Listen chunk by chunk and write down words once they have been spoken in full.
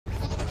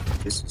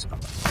This is not.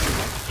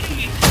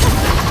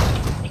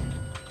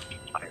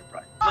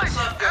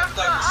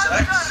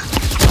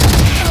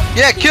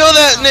 Yeah, kill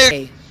that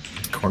nigga!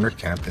 Corner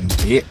camping,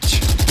 bitch.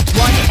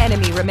 One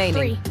enemy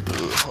remaining.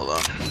 Ooh, hold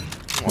on.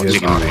 He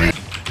is on it.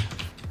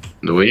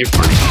 The way you're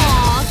funny.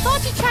 Aw,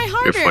 thought you'd try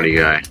harder. You're a funny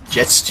guy.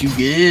 Jet's too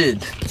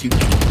good. Too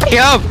good. Hey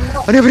up!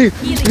 Nailed.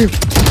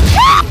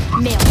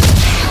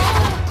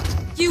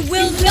 You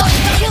will not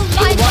kill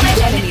my One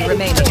enemy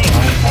remaining.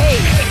 Hey,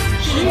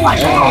 You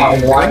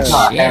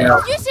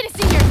should have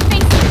seen your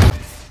face.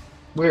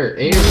 Where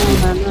is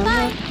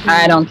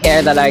I don't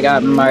care that I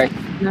got marked.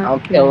 I'll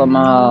kill them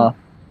all.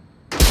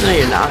 No,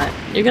 you're not.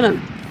 You're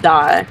gonna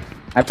die.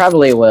 I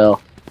probably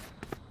will.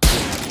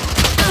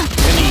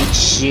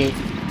 Shit.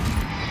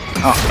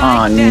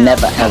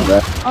 Never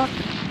ever.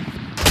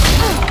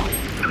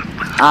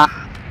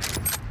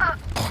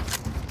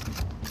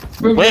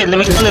 Wait, let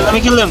me kill him. Let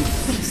me kill him.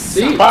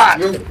 See?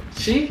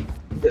 See?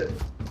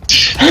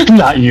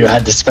 Not you. I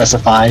had to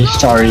specify.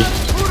 Sorry.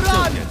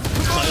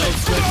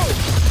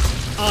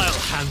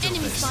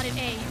 Enemy spotted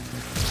A.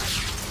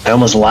 I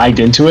almost lagged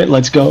into it.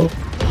 Let's go.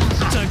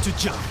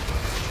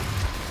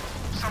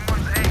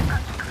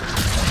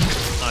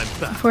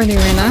 For the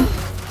arena.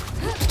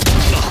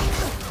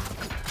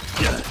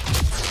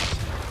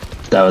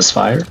 That was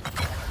fire.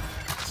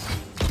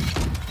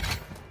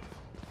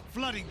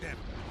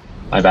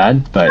 My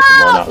bad, but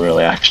well, not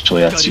really.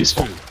 Actually, that's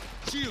useful.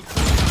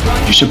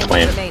 You should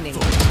plan. remaining.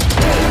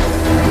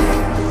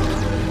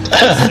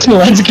 Let's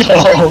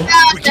go.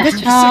 Good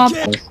job.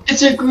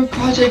 It's a group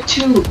project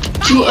too.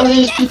 Two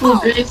other people's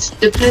grades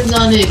depends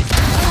on it.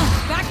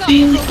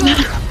 Being like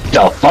that.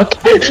 No, fuck.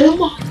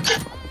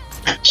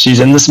 She's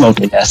in the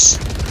smoking, yes.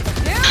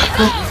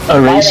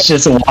 Erase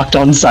just walked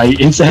on site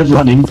instead of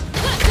running.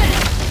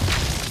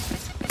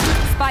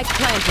 Spike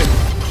planted.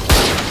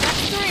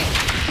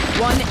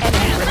 One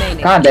enemy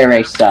remaining. God, their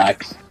race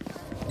sucks.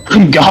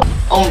 God.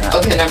 Oh,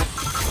 okay, now.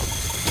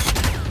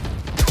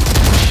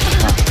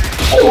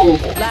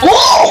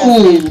 Last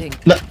standing.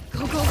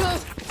 Go, go, go.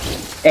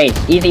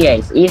 Ace, easy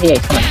ace,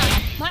 come on.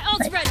 My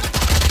ult's ready.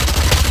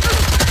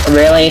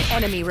 Really?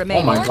 Enemy Oh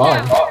remaining. my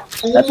god.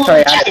 That's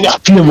sorry,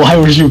 Why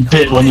was you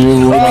bit when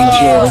you were on the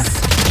floor?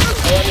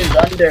 one is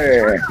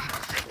under.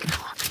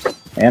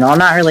 And I'm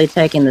not really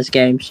taking this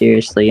game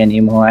seriously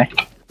anymore.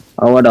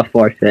 Oh, what a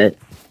forfeit.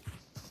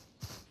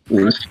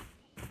 You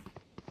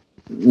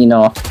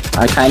know,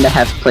 I kinda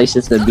have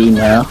places to be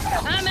now.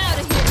 I'm out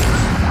of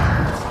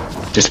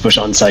here. Just push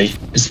on site.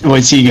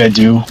 What's he gonna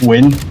do?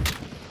 Win?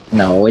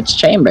 No, it's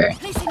Chamber.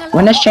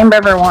 When has Chamber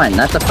ever won?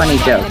 That's a funny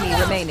joke. Enemy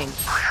remaining.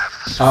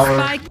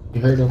 Tower.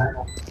 You heard him.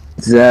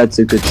 That's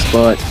a good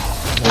spot.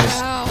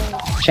 Wow.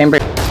 Chamber.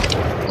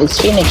 It's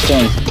Phoenix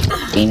doing.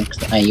 Phoenix,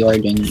 you are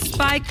doing.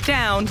 Spike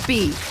down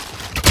B.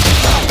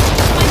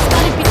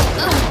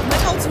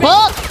 My ult's ready.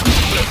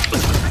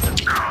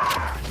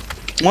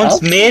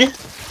 One's mid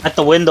at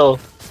the window.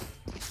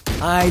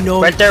 I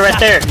know. Right there, right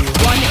there.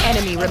 One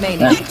enemy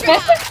remaining.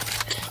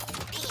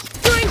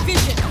 Doing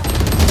vision.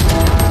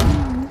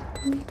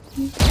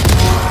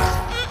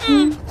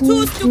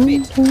 Too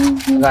stupid.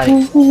 Got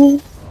it.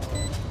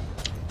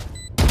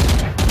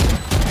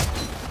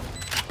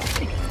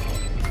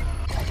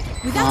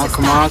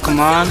 Come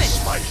on.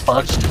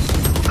 Fuck.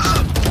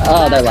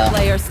 Oh, they're low.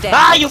 Player standing.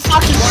 Ah, you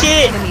fucking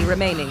shit! Enemy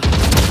remaining.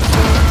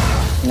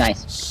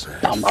 Nice.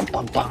 Bum, bum,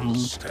 bum, bum.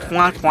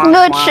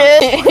 Good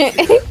shit.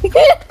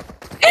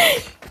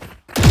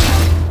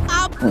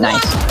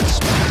 Nice.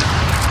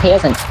 He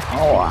hasn't.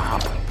 Oh, wow.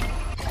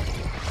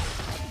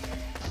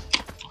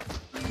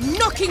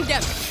 Knocking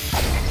them.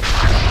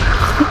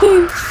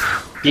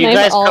 Do you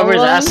guys cover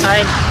that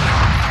side?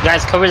 You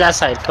guys cover that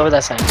side. Cover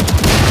that side. I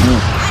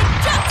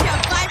got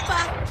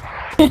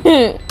you,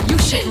 Viper. You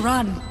should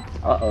run.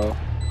 Uh-oh.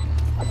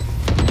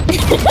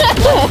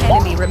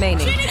 One enemy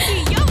remaining.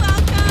 Trinity, you're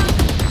welcome.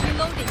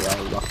 Reloading.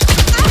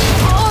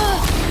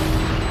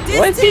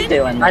 What's he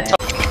doing there?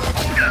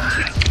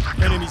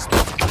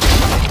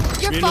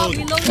 Your fault.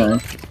 Reloading.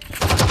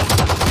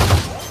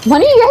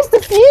 When are you guys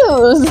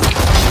defused?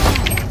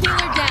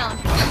 Healer down.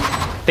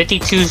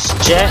 52's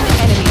jet.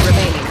 Enemy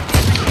remaining.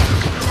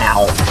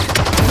 Ow.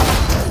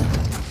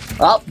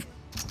 Oh.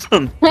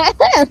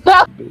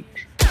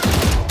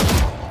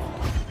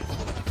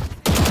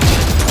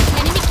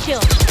 Enemy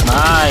kill.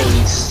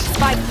 Nice.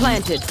 Spike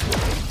planted.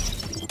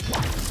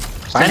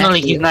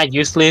 Finally, he's not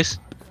useless.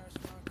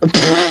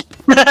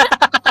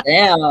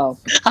 Damn.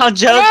 I'm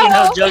joking.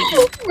 I'm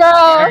joking. Bro.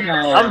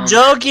 I'm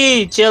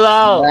joking. Chill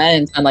out, That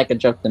didn't sound like a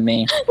joke to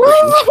me. bro.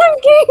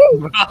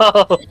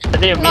 I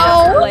didn't mean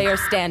No. Player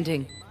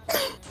standing.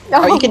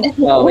 Oh, you can.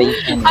 Oh, wait,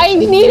 you can. I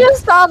need to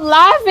stop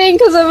laughing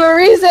because of a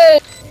reason.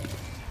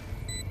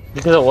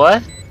 because of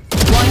what?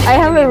 I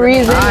have a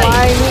reason why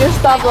I need to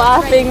stop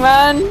laughing,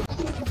 man.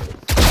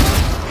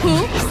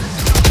 Healing.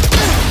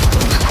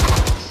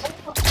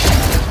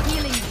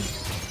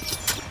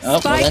 Oh,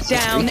 well, Spike that's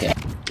just down. weekend.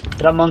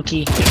 Get a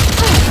monkey.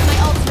 My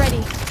ult's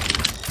ready.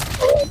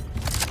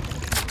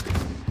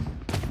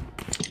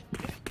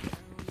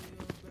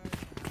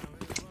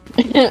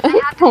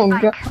 Oh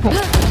god.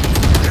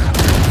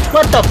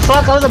 What the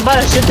fuck? I was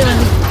about to shoot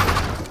them.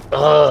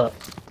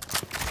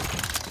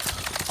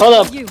 Hold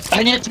up.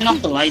 I need to turn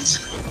off the lights.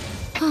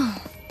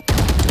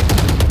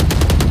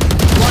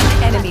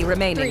 One enemy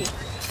remaining.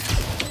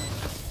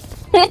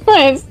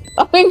 My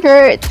stomach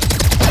hurts.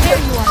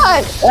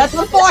 That's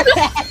a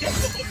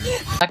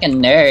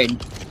fucking nerd.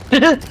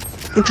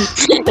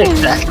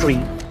 Exactly.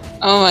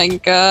 Oh my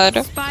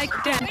god. Spike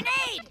down.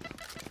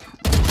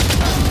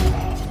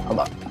 Hold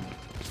on.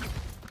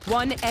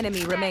 One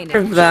enemy remaining.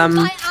 Of them.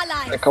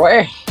 Look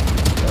away.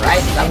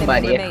 Right,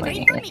 somebody.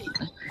 Enemy remaining.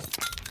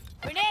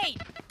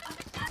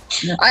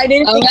 I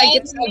didn't think I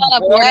could not a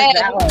board bread.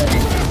 that way.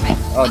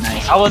 Oh,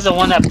 nice. I was the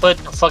one that put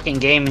the fucking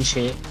game and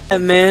shit. Yeah,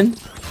 man.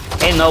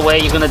 Ain't no way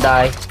you're gonna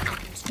die.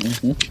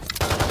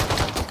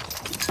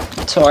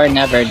 Tor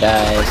never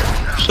dies.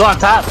 Two on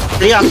top.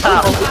 Three on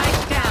top.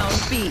 Spike down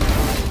B.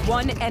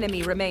 One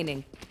enemy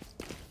remaining.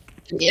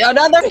 Yeah,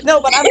 no, but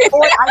I'm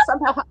 4. I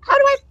somehow. How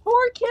do I have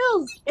 4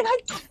 kills? And I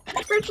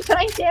average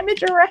 9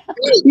 damage around.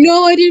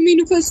 No, I didn't mean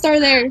to put star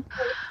there.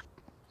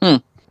 They're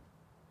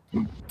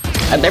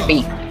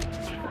B.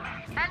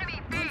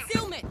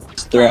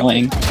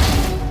 Throwing.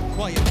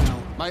 One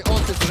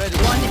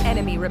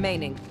enemy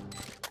remaining.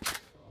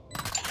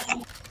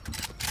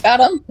 Got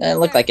him. It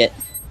looked like it.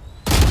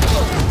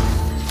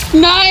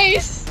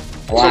 Nice.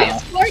 Wow.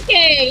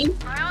 4K.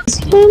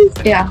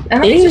 Yeah,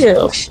 and I just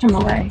pushed him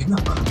away.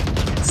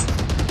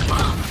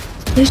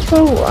 He's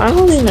so, I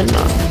don't even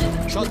know.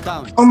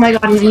 Oh my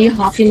god, and then you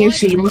hop in your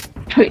seat and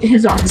put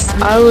his arms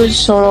down. I was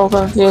so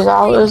confused.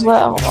 I was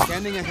like,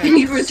 And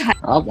you were tired.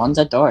 Oh, one's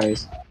at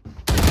doors.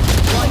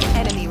 One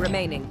enemy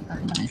remaining.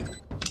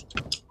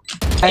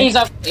 He's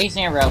up. He's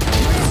near rope.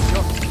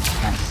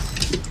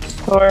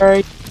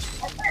 or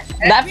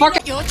That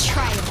fucking. Your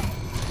trial.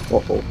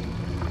 Whoa.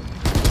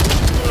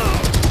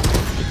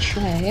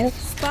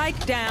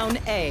 Spike down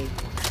A.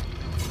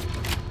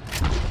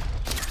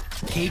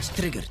 Cage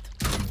triggered.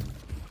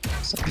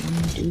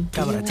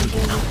 Camera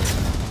taken out.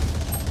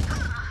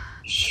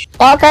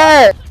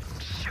 fucker.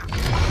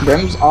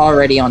 Brim's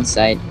already on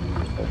site.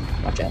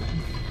 Watch out.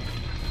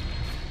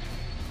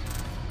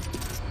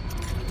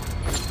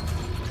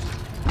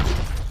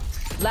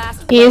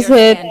 Last He's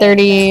player hit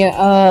standing.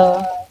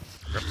 30.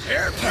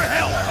 Prepare for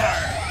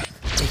hellfire.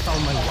 They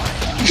found my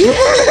wife.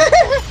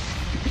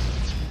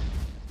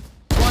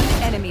 One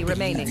enemy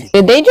remaining.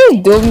 Did they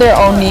just doom their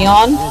own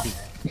neon?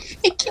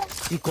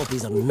 Three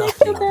copies of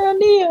nothing.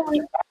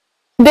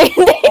 They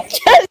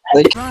just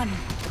Run.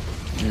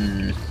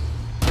 Okay,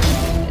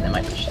 that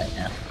might be shut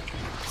now.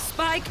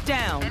 Spike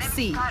down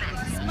C. Found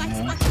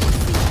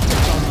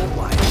my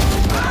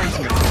wife.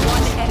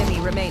 One enemy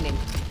remaining.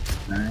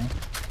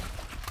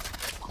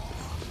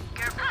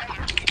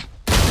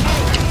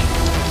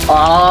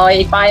 Oh,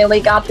 he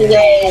finally got the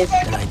ace.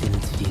 And I didn't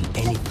feel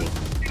anything.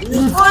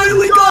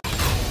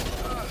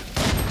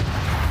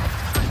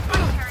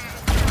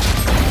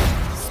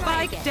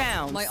 Spike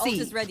down My ult C.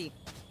 is ready.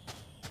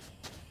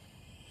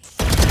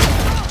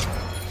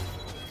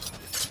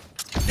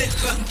 The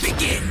hunt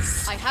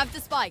begins. I have the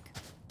spike.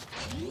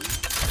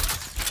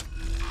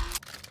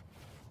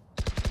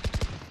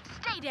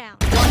 Stay down.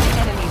 One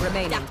enemy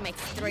remaining. That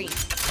makes 3.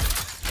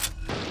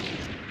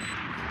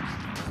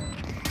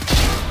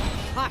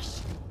 Hush.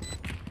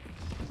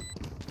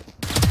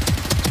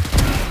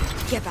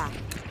 Get back.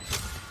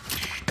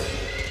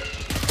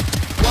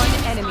 One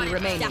enemy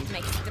remaining. That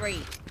makes 3.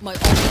 My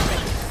ult is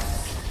ready.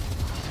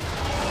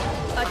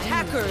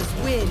 Attackers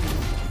win.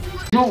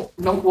 No,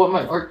 know what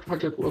my art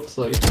project looks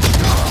like.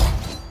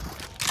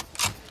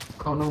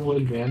 Connor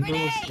Wood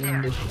Vandals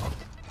in the shop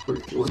for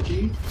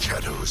Georgie.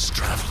 Shadows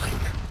traveling.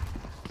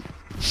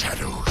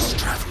 Shadows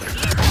traveling.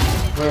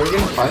 Wait, are we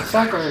gonna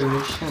 5-stack or are we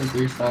just gonna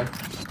 3-stack?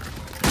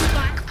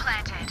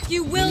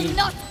 You will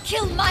not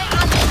kill my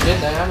ally. Yeah,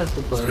 Diana's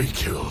the play.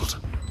 Killed.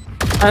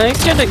 I think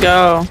it's good to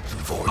go.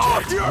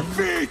 Off your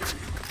feet.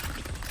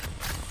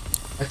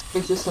 I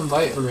think just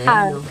invite a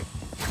random.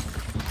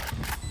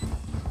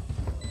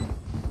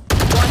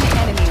 One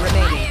enemy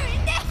remaining.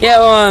 Get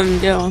one,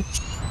 get one.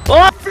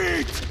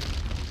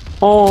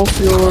 Oh,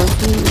 your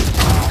feet.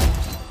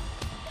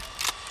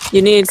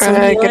 You need some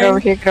healing? Get over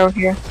here, get over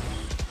here.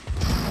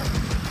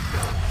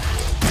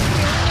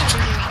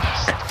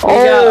 We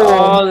got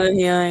all the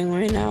healing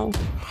right now.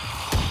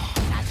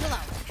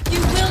 You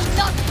will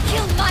not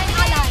kill my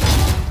ally.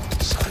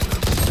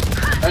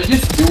 Should I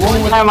just duel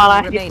with I'm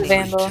on Remaining. a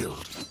Vandal.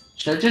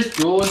 Should I just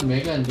duel with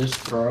Mega and just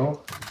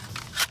throw?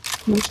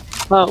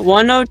 But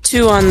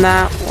 102 on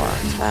that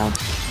one, though.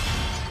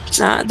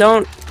 Nah,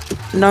 don't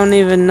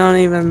even,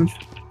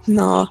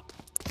 no.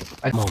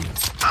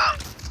 Moment.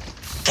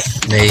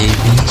 Maybe.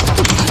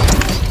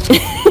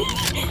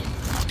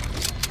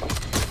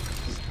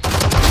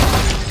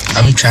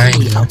 I'm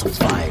trying. Out of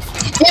 5.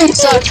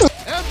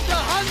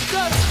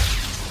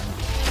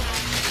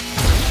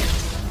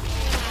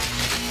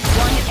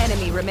 One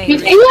enemy remaining.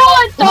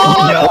 What the?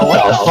 Yo,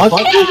 what the fuck?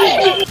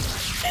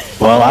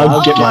 Well,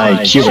 I'll get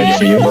my Q ready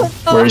for you.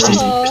 Where is he?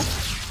 Go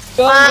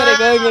and get it,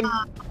 go and get it.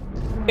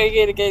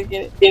 Okay,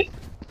 get it.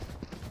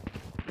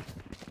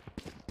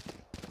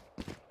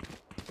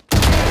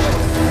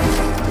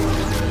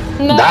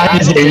 No.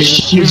 That is a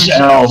huge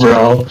L,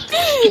 bro.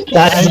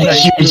 That is a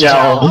huge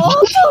L.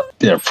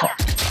 They're pro.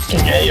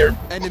 Yeah, you're.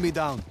 Enemy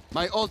down.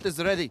 My ult is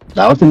ready.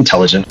 That was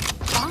intelligent.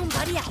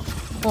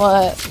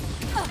 What?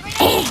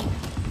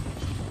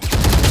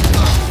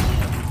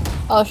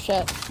 Oh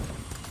shit.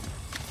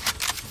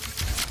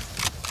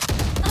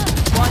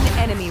 One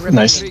enemy remaining.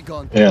 Nice.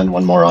 And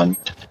one more on.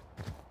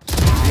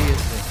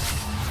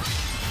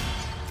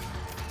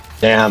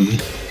 Damn.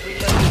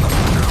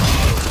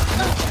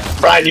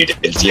 Brian, you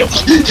didn't steal.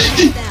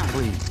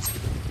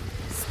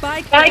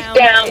 Spike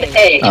down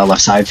A.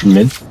 Left side from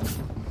mid.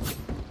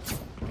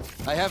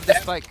 I have the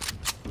spike.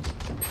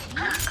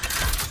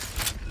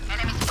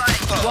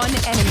 One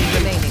enemy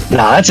remaining.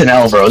 Nah, that's an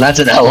L, bro. That's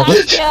an L.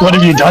 What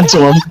have you done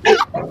to him?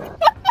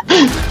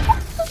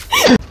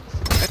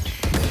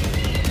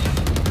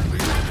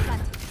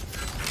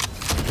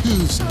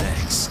 Who's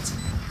next?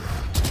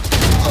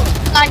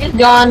 Flag is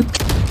gone.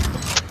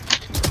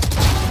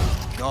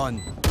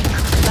 Gone.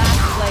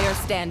 Last player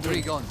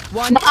standing. Gone.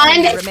 One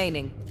Behind enemy it.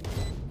 remaining.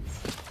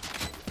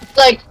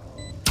 Like,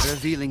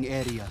 Revealing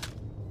area.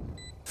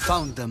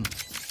 Found them.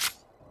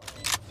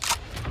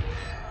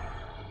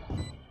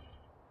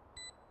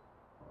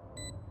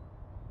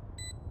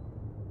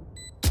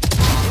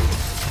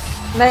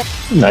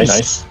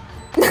 Nice.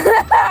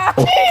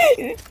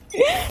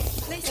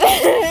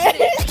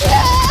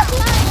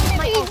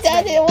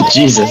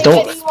 Jesus,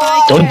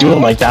 don't do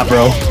him like that,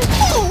 bro.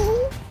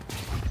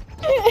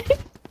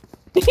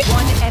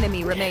 One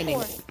enemy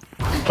remaining.